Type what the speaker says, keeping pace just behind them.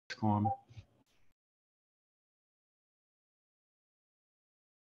on.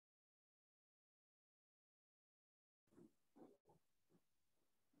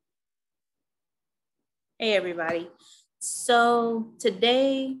 Hey everybody. So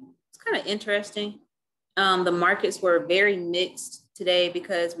today it's kind of interesting. The markets were very mixed today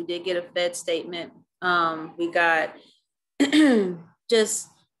because we did get a Fed statement. We got just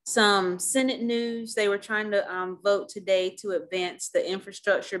some Senate news. They were trying to vote today to advance the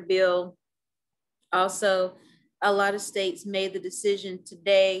infrastructure bill. Also, a lot of states made the decision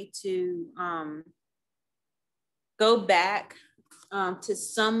today to go back to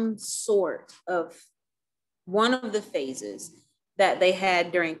some sort of one of the phases that they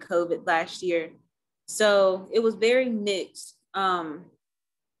had during COVID last year. So it was very mixed.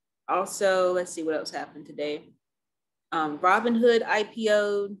 Also, let's see what else happened today. Robinhood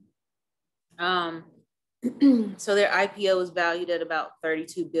IPO'd. So their IPO is valued at about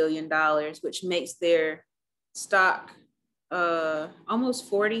 $32 billion, which makes their stock almost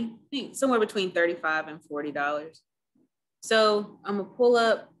 40, I think somewhere between $35 and $40. So I'm gonna pull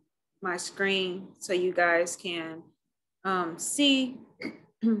up my screen so you guys can see.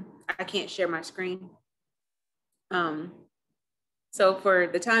 I can't share my screen. So for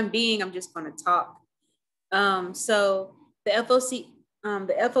the time being, I'm just going to talk. So the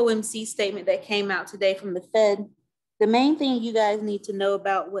FOMC statement that came out today from the Fed, the main thing you guys need to know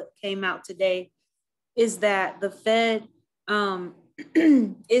about what came out today is that the Fed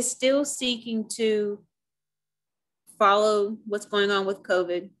is still seeking to follow what's going on with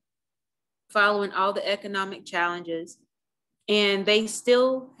COVID, following all the economic challenges. And they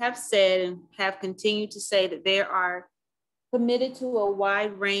still have said and have continued to say that they are committed to a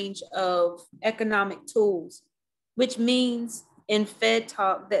wide range of economic tools, which means in Fed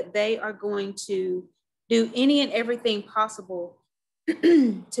talk that they are going to do any and everything possible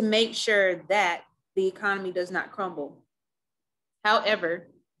to make sure that the economy does not crumble. However,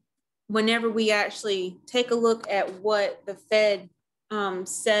 whenever we actually take a look at what the Fed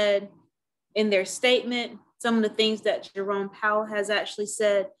said in their statement, some of the things that Jerome Powell has actually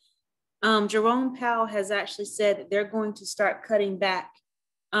said, Jerome Powell has actually said that they're going to start cutting back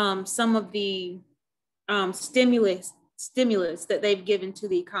some of the stimulus that they've given to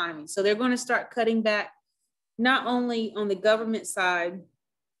the economy. So they're going to start cutting back not only on the government side,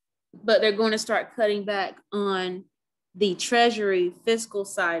 but they're going to start cutting back on the Treasury fiscal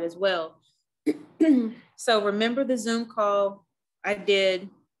side as well. So remember the Zoom call I did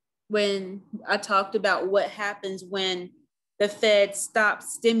when I talked about what happens when the Fed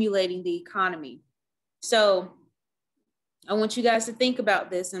stops stimulating the economy. So I want you guys to think about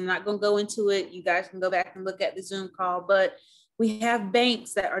this. I'm not going to go into it. You guys can go back and look at the Zoom call, but we have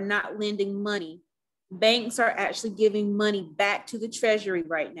banks that are not lending money. Banks are actually giving money back to the Treasury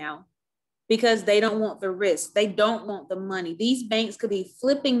right now because they don't want the risk. They don't want the money. These banks could be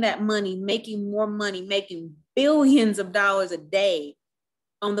flipping that money, making more money, making billions of dollars a day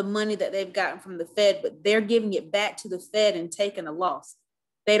on the money that they've gotten from the Fed, but they're giving it back to the Fed and taking a loss.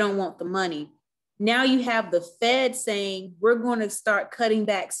 They don't want the money. Now you have the Fed saying, we're going to start cutting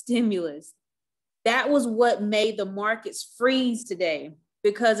back stimulus. That was what made the markets freeze today,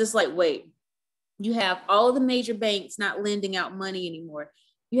 because it's like, wait, you have all the major banks not lending out money anymore.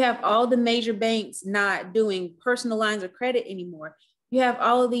 You have all the major banks not doing personal lines of credit anymore. You have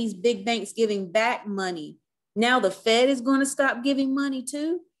all of these big banks giving back money. Now the Fed is going to stop giving money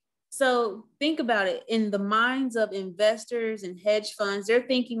too. So think about it. In the minds of investors and hedge funds, they're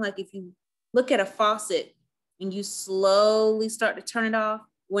thinking like if you look at a faucet and you slowly start to turn it off,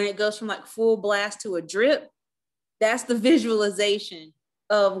 when it goes from like full blast to a drip, that's the visualization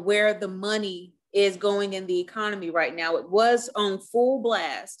of where the money is going in the economy right now. It was on full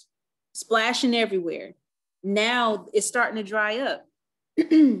blast, splashing everywhere. Now it's starting to dry up.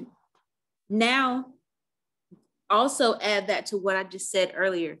 Now, also add that to what I just said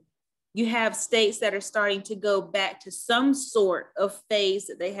earlier. You have states that are starting to go back to some sort of phase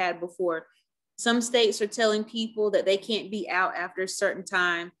that they had before. Some states are telling people that they can't be out after a certain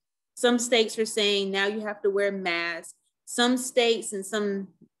time. Some states are saying now you have to wear masks. Some states and some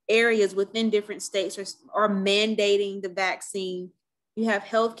areas within different states are mandating the vaccine. You have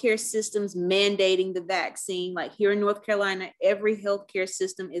healthcare systems mandating the vaccine. Like here in North Carolina, every healthcare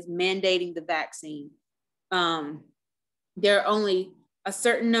system is mandating the vaccine. There are only a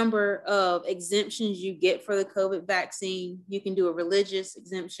certain number of exemptions you get for the COVID vaccine. You can do a religious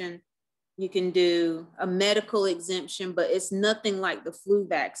exemption. You can do a medical exemption, but it's nothing like the flu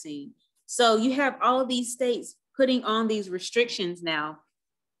vaccine. So you have all of these states putting on these restrictions now.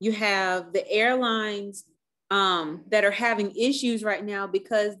 You have the airlines that are having issues right now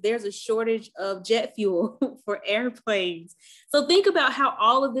because there's a shortage of jet fuel for airplanes. So think about how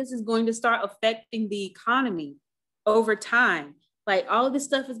all of this is going to start affecting the economy over time. Like all of this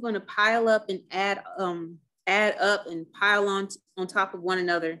stuff is going to pile up and add up and pile on top of one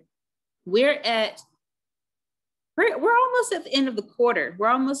another. We're almost at the end of the quarter. We're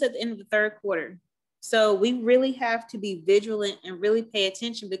almost at the end of the third quarter. So we really have to be vigilant and really pay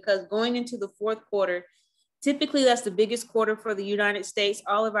attention, because going into the fourth quarter, typically that's the biggest quarter for the United States.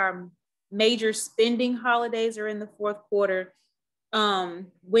 All of our major spending holidays are in the fourth quarter.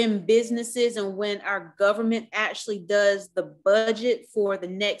 When businesses and when our government actually does the budget for the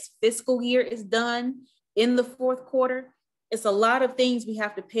next fiscal year is done in the fourth quarter. It's a lot of things we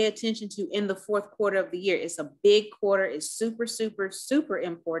have to pay attention to in the fourth quarter of the year. It's a big quarter. It's super, super, super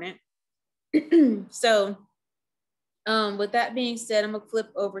important. So with that being said, I'm gonna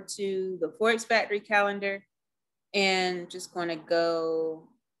flip over to the Forex Factory calendar and just gonna go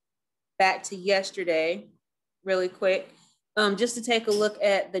back to yesterday really quick, just to take a look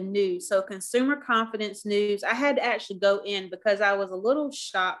at the news. So consumer confidence news, I had to actually go in because I was a little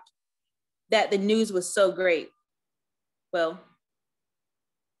shocked that the news was so great. Well,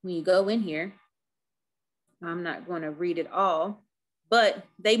 when you go in here, I'm not going to read it all, but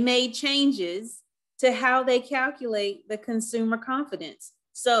they made changes to how they calculate the consumer confidence.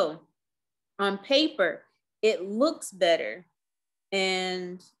 So on paper, it looks better.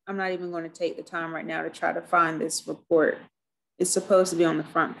 And I'm not even going to take the time right now to try to find this report. It's supposed to be on the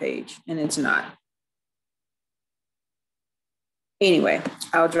front page and it's not. Anyway,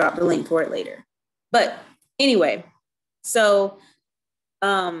 I'll drop the link for it later. But anyway, so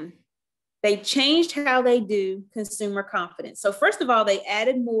they changed how they do consumer confidence. So first of all, they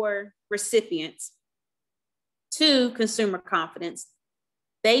added more recipients to consumer confidence.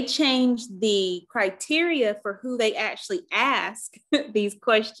 They changed the criteria for who they actually ask these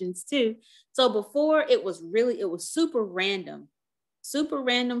questions to. So before it was super random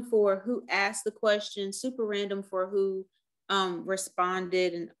for who asked the question, super random for who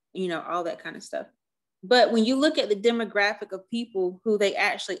responded, and all that kind of stuff. But when you look at the demographic of people who they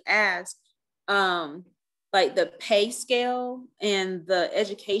actually ask, like the pay scale and the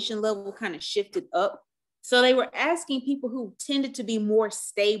education level kind of shifted up. So they were asking people who tended to be more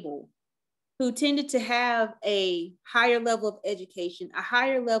stable, who tended to have a higher level of education, a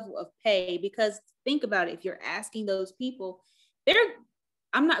higher level of pay, because think about it, if you're asking those people,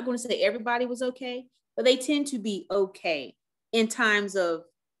 I'm not going to say everybody was okay, but they tend to be okay in times of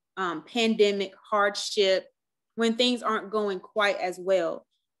pandemic hardship, when things aren't going quite as well.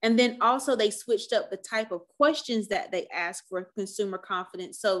 And then also they switched up the type of questions that they ask for consumer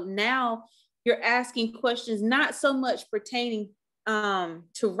confidence. So now you're asking questions not so much pertaining to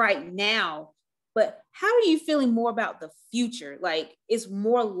right now, but how are you feeling more about the future? Like it's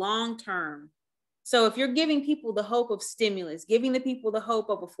more long-term. So if you're giving people the hope of stimulus, giving the people the hope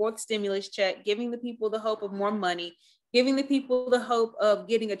of a fourth stimulus check, giving the people the hope of more money, giving the people the hope of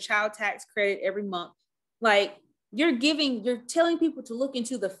getting a child tax credit every month, like you're telling people to look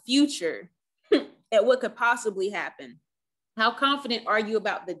into the future at what could possibly happen. How confident are you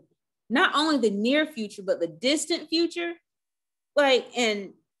about not only the near future, but the distant future? Like,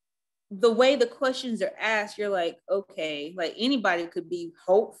 and the way the questions are asked, you're like, okay, like anybody could be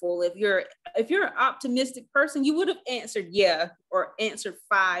hopeful. If you're an optimistic person, you would have answered yeah, or answered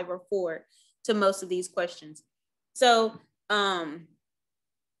 5 or 4 to most of these questions. So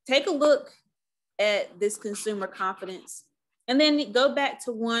take a look at this consumer confidence, and then go back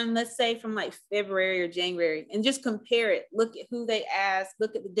to one, let's say from like February or January, and just compare it. Look at who they asked,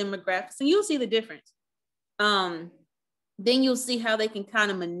 look at the demographics, and you'll see the difference. Then you'll see how they can kind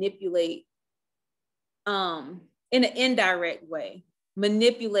of manipulate in an indirect way,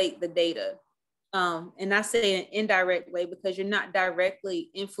 manipulate the data. And I say in an indirect way because you're not directly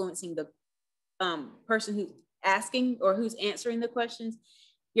influencing the person who's asking or who's answering the questions.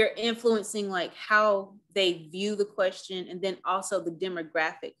 You're influencing like how they view the question, and then also the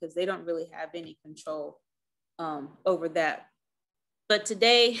demographic, because they don't really have any control over that. But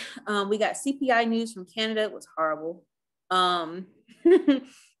today we got CPI news from Canada. It was horrible.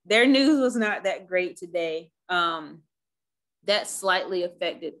 Their news was not that great today. That slightly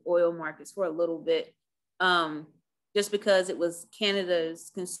affected oil markets for a little bit, just because it was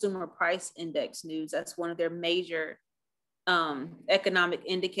Canada's consumer price index news. That's one of their major economic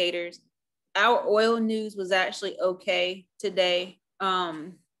indicators. Our oil news was actually okay today,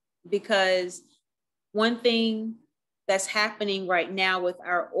 because one thing that's happening right now with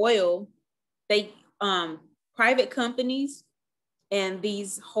our oil, private companies and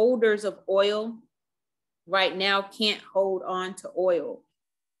these holders of oil right now can't hold on to oil.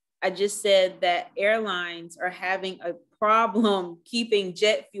 I just said that airlines are having a problem keeping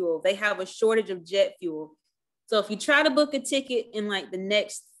jet fuel. They have a shortage of jet fuel. So if you try to book a ticket in like the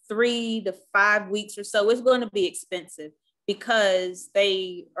next 3 to 5 weeks or so, it's going to be expensive because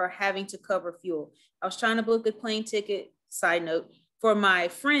they are having to cover fuel. I was trying to book a plane ticket, side note, for my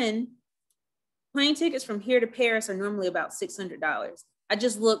friend. Plane tickets from here to Paris are normally about $600. I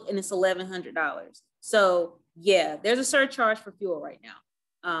just looked and it's $1,100. So yeah, there's a surcharge for fuel right now.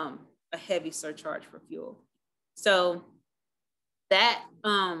 A heavy surcharge for fuel. So that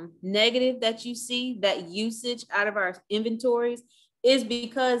negative that you see, that usage out of our inventories, is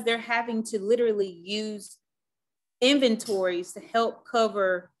because they're having to literally use inventories to help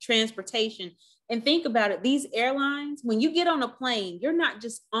cover transportation. And think about it, these airlines, when you get on a plane, you're not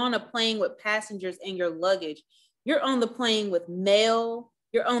just on a plane with passengers and your luggage. You're on the plane with mail.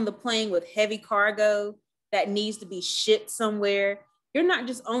 You're on the plane with heavy cargo that needs to be shipped somewhere. You're not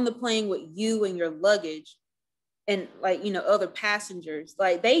just on the plane with you and your luggage and like, you know, other passengers.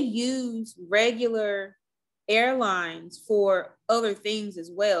 Like they use regular airlines for other things as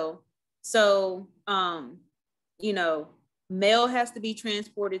well. So, you know, mail has to be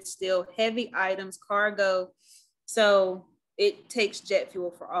transported still, heavy items, cargo. So it takes jet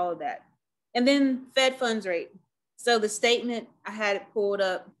fuel for all of that. And then Fed funds rate. So the statement, I had it pulled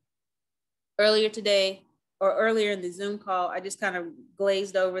up earlier today or earlier in the Zoom call. I just kind of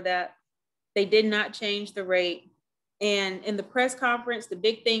glazed over that. They did not change the rate. And in the press conference, the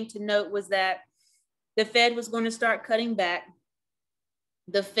big thing to note was that the Fed was going to start cutting back.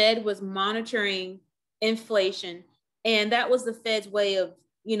 The Fed was monitoring inflation. And that was the Fed's way of,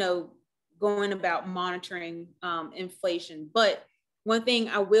 you know, going about monitoring inflation. But one thing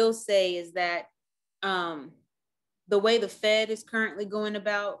I will say is that the way the Fed is currently going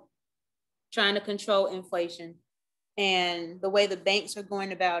about trying to control inflation and the way the banks are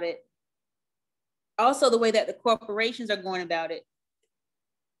going about it, also the way that the corporations are going about it,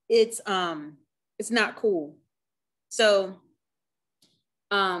 it's not cool. So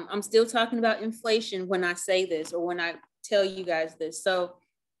I'm still talking about inflation when I say this or when I tell you guys this. So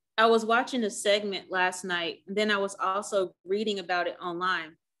I was watching a segment last night, and then I was also reading about it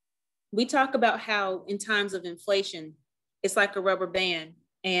online. We talk about how in times of inflation, it's like a rubber band,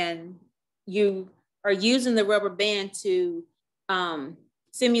 and you are using the rubber band to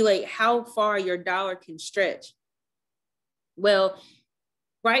simulate how far your dollar can stretch. Well,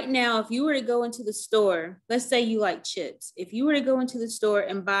 right now, if you were to go into the store, let's say you like chips. If you were to go into the store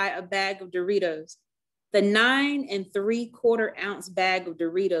and buy a bag of Doritos, the 9 3/4 ounce bag of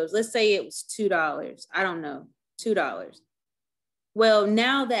Doritos, let's say it was $2. I don't know, $2. Well,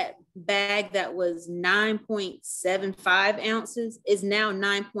 now that bag that was 9.75 ounces is now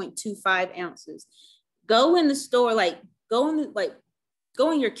 9.25 ounces. Go in the store, go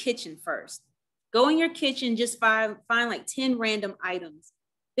in your kitchen first. Go in your kitchen, just find like 10 random items.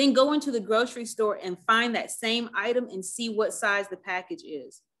 Then go into the grocery store and find that same item and see what size the package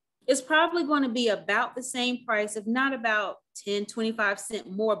is. It's probably going to be about the same price, if not about 10, 25 cents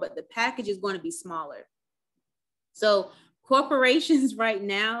more, but the package is going to be smaller. So corporations right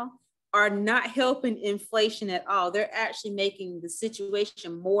now are not helping inflation at all. They're actually making the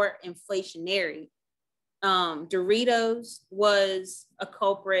situation more inflationary. Doritos was a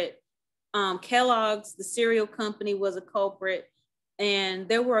culprit. Kellogg's, the cereal company, was a culprit. And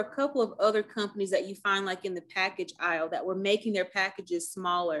there were a couple of other companies that you find like in the package aisle that were making their packages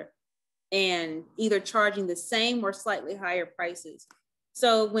smaller and either charging the same or slightly higher prices.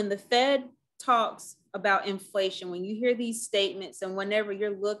 So when the Fed talks about inflation, when you hear these statements and whenever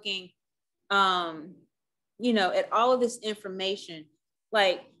you're looking, you know, at all of this information,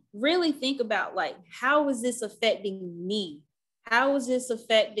 like really think about like, how is this affecting me? How is this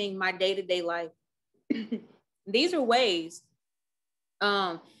affecting my day-to-day life? These are ways.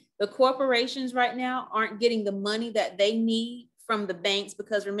 The corporations right now aren't getting the money that they need from the banks,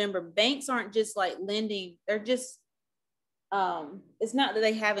 because remember, banks aren't just like lending. They're just, it's not that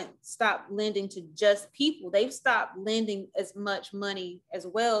they haven't stopped lending to just people. They've stopped lending as much money as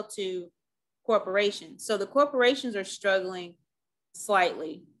well to corporations. So the corporations are struggling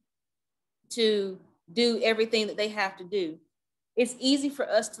slightly to do everything that they have to do. It's easy for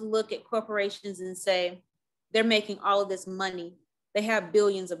us to look at corporations and say, they're making all of this money. They have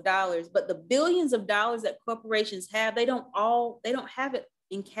billions of dollars, but the billions of dollars that corporations have, they don't have it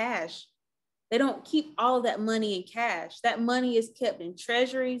in cash. They don't keep all of that money in cash. That money is kept in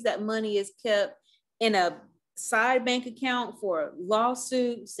treasuries. That money is kept in a side bank account for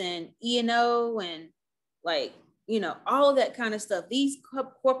lawsuits and E&O and like all of that kind of stuff. These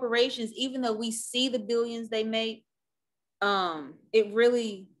corporations, even though we see the billions they make,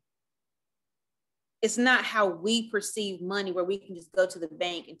 it's not how we perceive money, where we can just go to the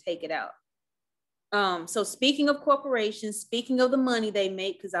bank and take it out. So speaking of corporations, speaking of the money they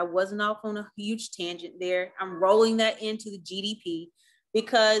make, because I wasn't off on a huge tangent there, I'm rolling that into the GDP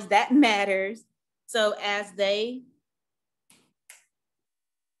because that matters. So as they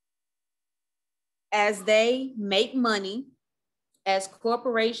make money, as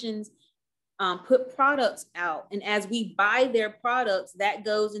corporations put products out, and as we buy their products, that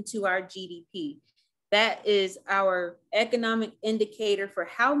goes into our GDP. That is our economic indicator for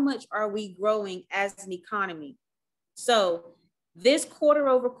how much are we growing as an economy. So this quarter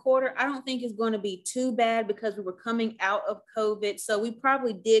over quarter, I don't think is going to be too bad because we were coming out of COVID. So we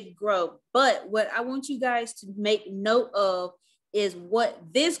probably did grow. But what I want you guys to make note of is what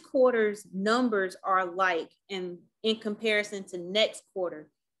this quarter's numbers are like in comparison to next quarter.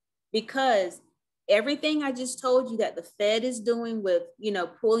 Because everything I just told you that the Fed is doing with,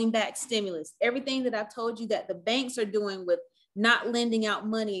 pulling back stimulus, everything that I've told you that the banks are doing with not lending out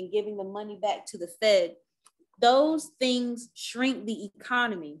money and giving the money back to the Fed, those things shrink the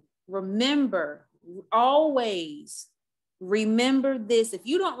economy. Remember, always remember this. If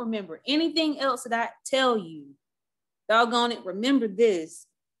you don't remember anything else that I tell you, doggone it, remember this,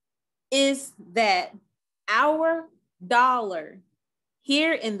 is that our dollar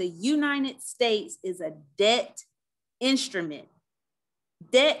here in the United States is a debt instrument.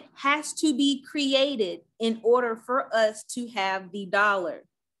 Debt has to be created in order for us to have the dollar.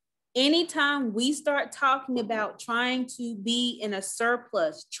 Anytime we start talking about trying to be in a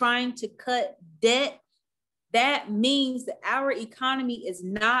surplus, trying to cut debt, that means that our economy is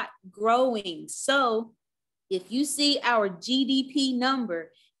not growing. So if you see our GDP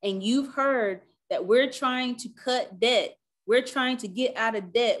number and you've heard that we're trying to cut debt, we're trying to get out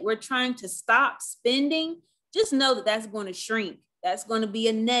of debt, we're trying to stop spending, just know that that's going to shrink. That's going to be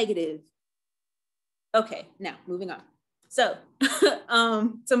a negative. Okay, now moving on. So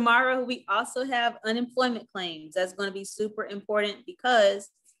tomorrow we also have unemployment claims. That's going to be super important because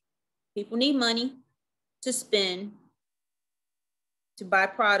people need money to spend, to buy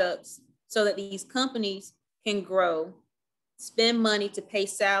products so that these companies can grow, spend money to pay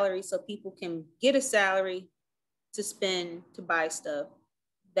salaries so people can get a salary to spend, to buy stuff,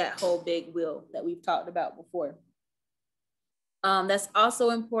 that whole big wheel that we've talked about before. That's also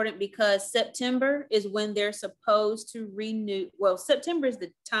important because September is when they're supposed to renew. Well, September is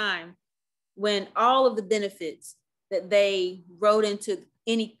the time when all of the benefits that they wrote into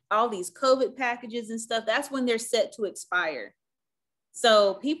all these COVID packages and stuff, that's when they're set to expire.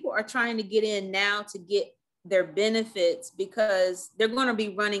 So people are trying to get in now to get their benefits because they're going to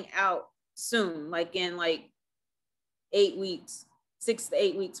be running out soon, like in 8 weeks, 6 to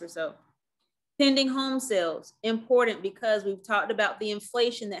 8 weeks or so. Pending home sales, important because we've talked about the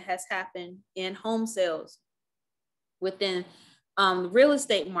inflation that has happened in home sales within the real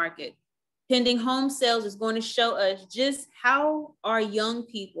estate market. Pending home sales is going to show us just how are young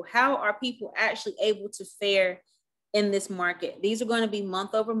people, how are people actually able to fare in this market. These are going to be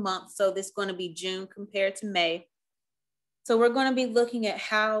month over month. So this is going to be June compared to May. So we're going to be looking at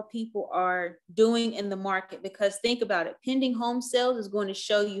how people are doing in the market, because think about it. Pending home sales is going to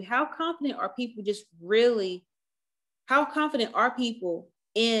show you how confident are people how confident are people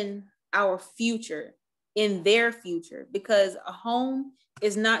in our future, in their future, because a home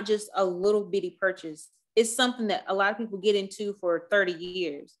is not just a little bitty purchase. It's something that a lot of people get into for 30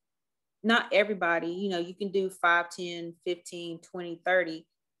 years. Not everybody, you can do 5, 10, 15, 20, 30.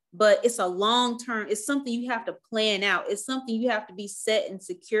 But it's a long-term, it's something you have to plan out. It's something you have to be set and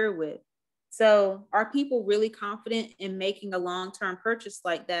secure with. So are people really confident in making a long-term purchase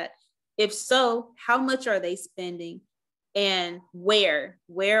like that? If so, how much are they spending and where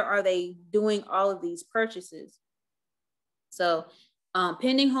are they doing all of these purchases? So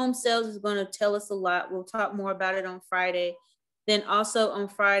pending home sales is going to tell us a lot. We'll talk more about it on Friday. Then also on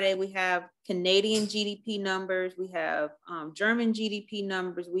Friday, we have Canadian GDP numbers. We have German GDP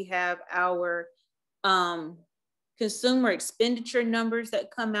numbers. We have our consumer expenditure numbers that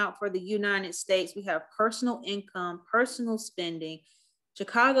come out for the United States. We have personal income, personal spending,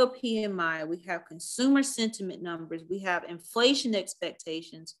 Chicago PMI. We have consumer sentiment numbers. We have inflation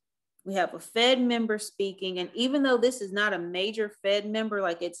expectations. We have a Fed member speaking. And even though this is not a major Fed member,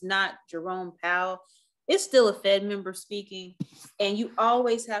 like it's not Jerome Powell, it's still a Fed member speaking. And you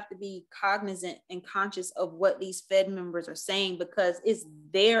always have to be cognizant and conscious of what these Fed members are saying, because it's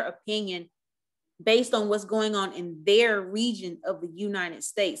their opinion, based on what's going on in their region of the United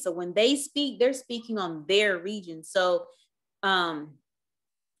States. So when they speak, they're speaking on their region. So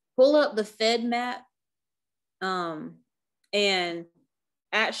pull up the Fed map and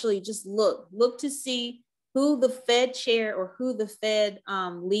actually just look to see who the Fed chair or who the Fed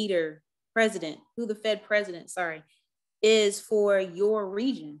who the Fed president, sorry, is for your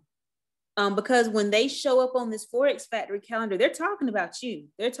region. Because when they show up on this Forex Factory calendar, they're talking about you.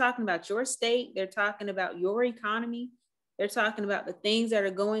 They're talking about your state. They're talking about your economy. They're talking about the things that are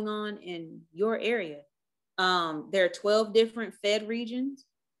going on in your area. There are 12 different Fed regions.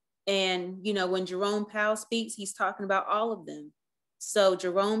 And, you know, when Jerome Powell speaks, he's talking about all of them. So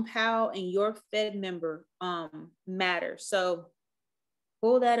Jerome Powell and your Fed member matter. So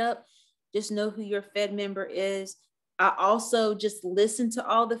pull that up. Just know who your Fed member is. I also just listen to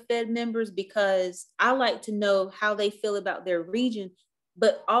all the Fed members because I like to know how they feel about their region,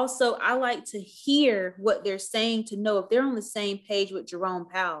 but also I like to hear what they're saying to know if they're on the same page with Jerome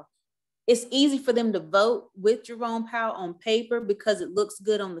Powell. It's easy for them to vote with Jerome Powell on paper because it looks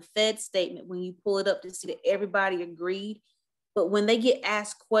good on the Fed statement when you pull it up to see that everybody agreed. But when they get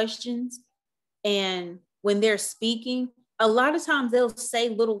asked questions and when they're speaking, a lot of times they'll say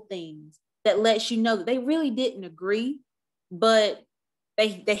little things that lets you know that they really didn't agree, but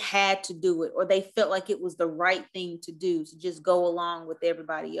they had to do it, or they felt like it was the right thing to do to just go along with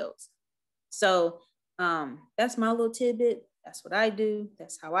everybody else. So that's my little tidbit. That's what I do.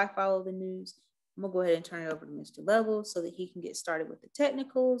 That's how I follow the news. I'm gonna go ahead and turn it over to Mr. Level so that he can get started with the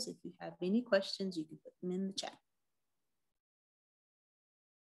technicals. If you have any questions, you can put them in the chat.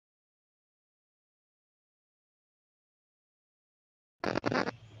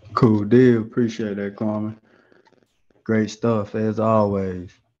 Cool deal. Appreciate that, Carmen. Great stuff as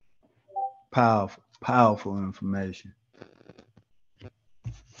always. Powerful, powerful information.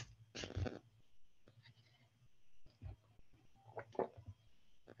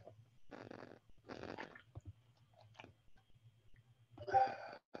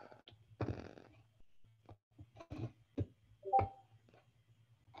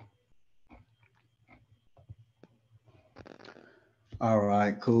 All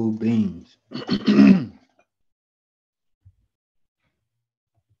right, cool beans.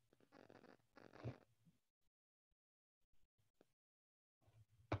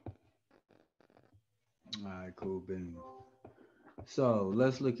 All right, cool beans. So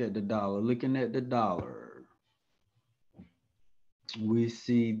let's look at the dollar. Looking at the dollar, we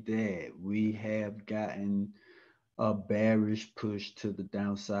see that we have gotten a bearish push to the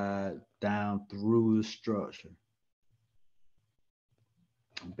downside down through the structure.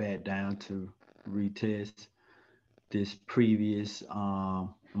 Back down to retest this previous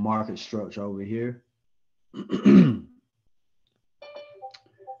market structure over here.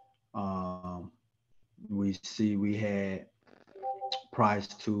 um, we see we had price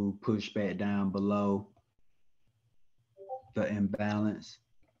to push back down below the imbalance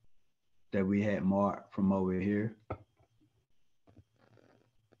that we had marked from over here.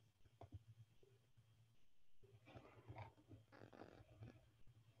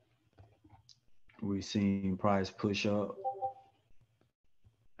 We seen price push up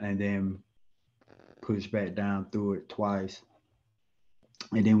and then push back down through it twice.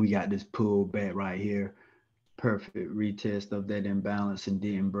 And then we got this pull back right here. Perfect retest of that imbalance and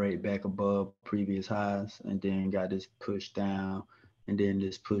didn't break back above previous highs, and then got this push down and then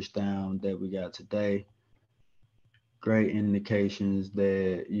this push down that we got today. Great indications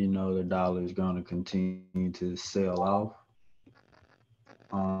that, you know, the dollar is going to continue to sell off.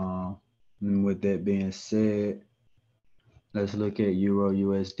 And with that being said, let's look at Euro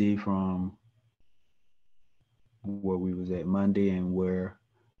USD from where we was at Monday and where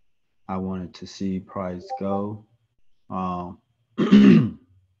I wanted to see price go. Um,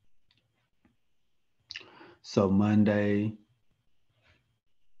 so Monday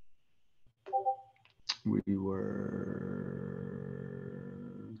we were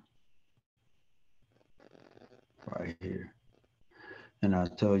right here, and I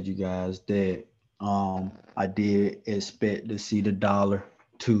told you guys that I did expect to see the dollar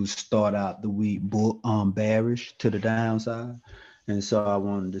to start out the week bearish to the downside, and so I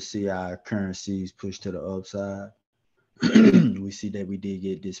wanted to see our currencies push to the upside. We see that we did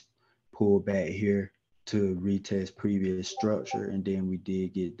get this pull back here to retest previous structure, and then we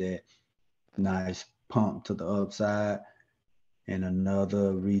did get that nice pump to the upside and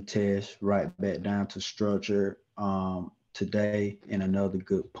another retest right back down to structure today, and another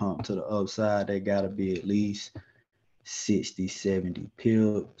good pump to the upside. They got to be at least 60, 70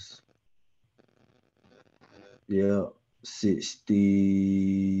 pips. Yep,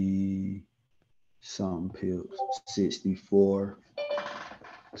 60. something pips, 64.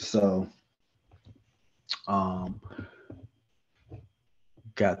 So um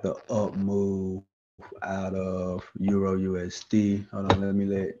got the up move out of Euro USD. Hold on, let me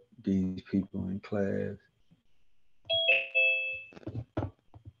let these people in class.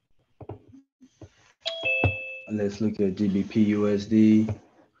 Let's look at GBP USD.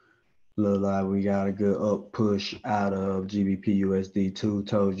 Look like we got a good up push out of GBP USD too.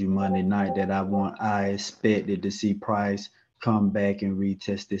 Told you Monday night that I expected to see price come back and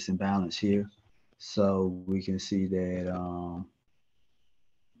retest this imbalance here. So we can see that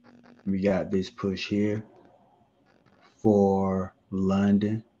we got this push here for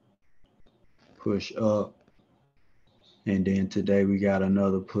London, push up. And then today we got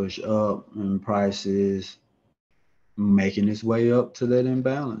another push up and price is making its way up to that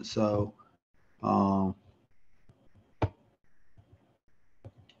imbalance. So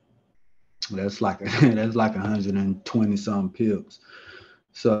that's like that's like 120 some pips.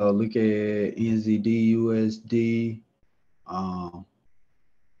 So look at NZD USD. Um,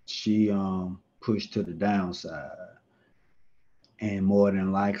 she pushed to the downside, and more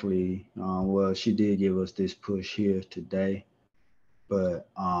than likely, well, she did give us this push here today, but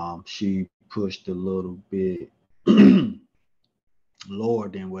she pushed a little bit lower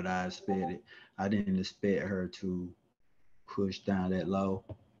than what I expected. I didn't expect her to push down that low.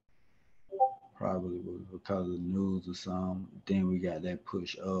 Probably was because of the news or something. Then we got that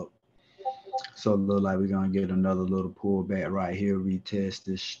push up. So it look like we're gonna get another little pullback right here, retest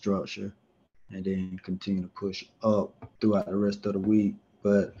this structure, and then continue to push up throughout the rest of the week.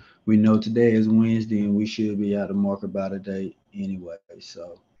 But we know today is Wednesday and we should be out of market by the day anyway.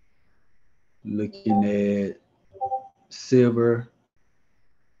 So looking at silver,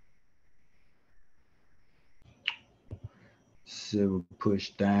 silver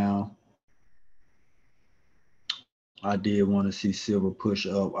push down. I did want to see silver push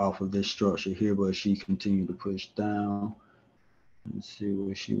up off of this structure here, but she continued to push down. Let's see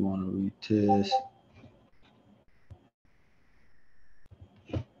what she want to retest.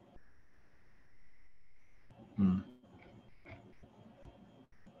 Hmm.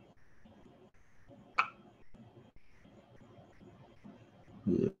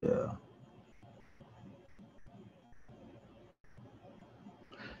 Yeah,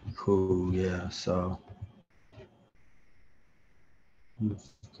 cool. Yeah, so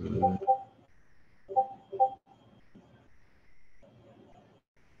that's good.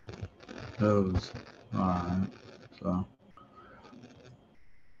 That was all right. So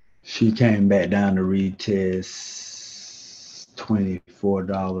she came back down to retest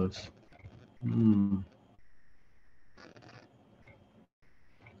 $24. Hmm.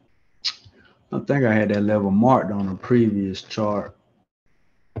 I think I had that level marked on a previous chart.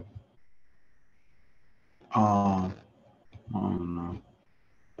 Um, I don't know.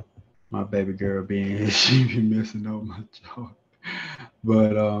 My baby girl being here, she be messing up my chart.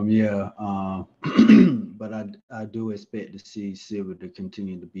 But yeah, but I do expect to see silver to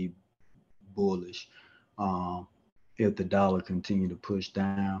continue to be bullish. Um, if the dollar continue to push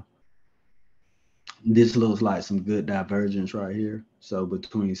down, this looks like some good divergence right here. So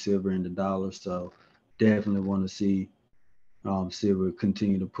between silver and the dollar, so definitely want to see silver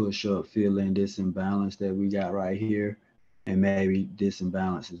continue to push up, fill in this imbalance that we got right here, and maybe this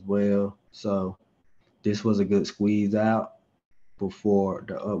imbalance as well. So this was a good squeeze out before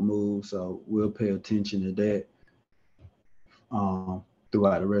the up move. So we'll pay attention to that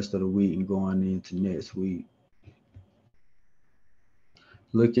throughout the rest of the week and going into next week.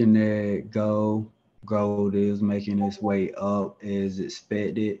 Looking at gold, gold is making its way up as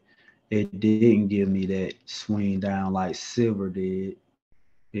expected. It didn't give me that swing down like silver did.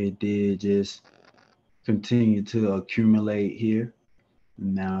 It did just continue to accumulate here.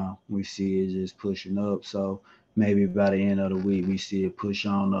 Now we see it just pushing up. So maybe by the end of the week, we see it push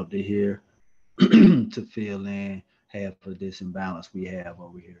on up to here to fill in half of this imbalance we have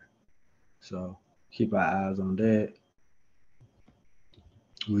over here. So keep our eyes on that.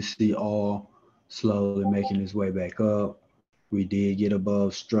 We see all slowly making its way back up. We did get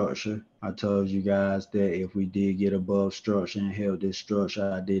above structure. I told you guys that if we did get above structure and held this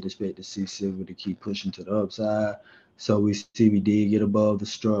structure, I did expect to see silver to keep pushing to the upside. So we see we did get above the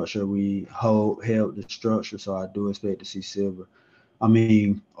structure. We held the structure. So I do expect to see silver. I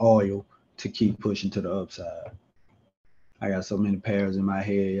mean oil to keep pushing to the upside. I got so many pairs in my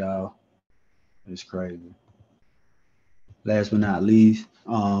head, y'all. It's crazy. Last but not least,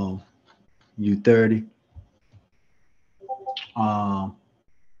 U30. Um,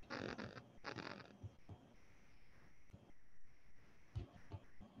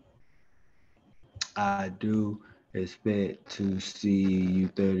 I do expect to see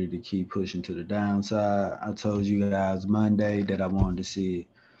U30 to keep pushing to the downside. I told you guys Monday that I wanted to see it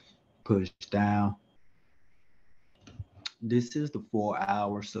push down. This is the 4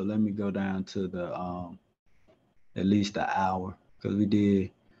 hour, so let me go down to the at least the hour because we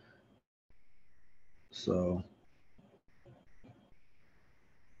did so.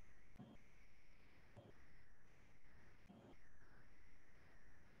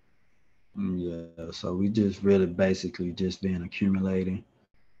 Yeah, so we just really basically just been accumulating.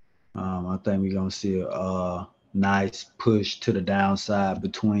 I think we're gonna see a nice push to the downside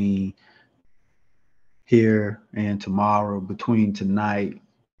between here and tomorrow, between tonight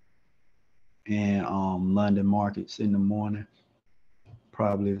and London markets in the morning.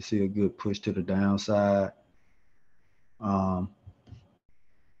 Probably see a good push to the downside. Um,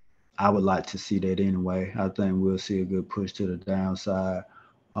 I would like to see that anyway. I think we'll see a good push to the downside.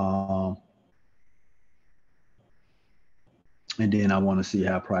 Um, and then I want to see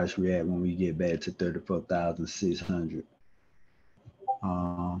how price react when we get back to 34,600.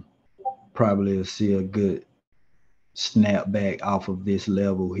 Um, Probably will see a good snap back off of this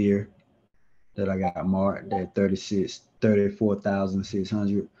level here that I got marked at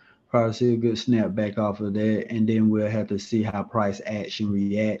 34,600. Probably see a good snap back off of that, and then we'll have to see how price action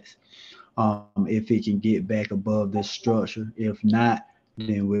reacts. If it can get back above this structure. If not,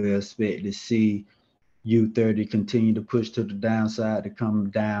 then we'll expect to see U30 continue to push to the downside to come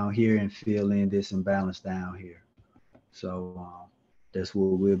down here and fill in this imbalance down here. So that's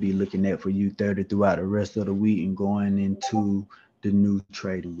what we'll be looking at for U30 throughout the rest of the week and going into the new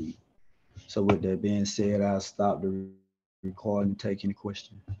trading week. So with that being said, I'll stop the recording and take any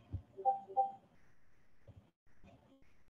questions.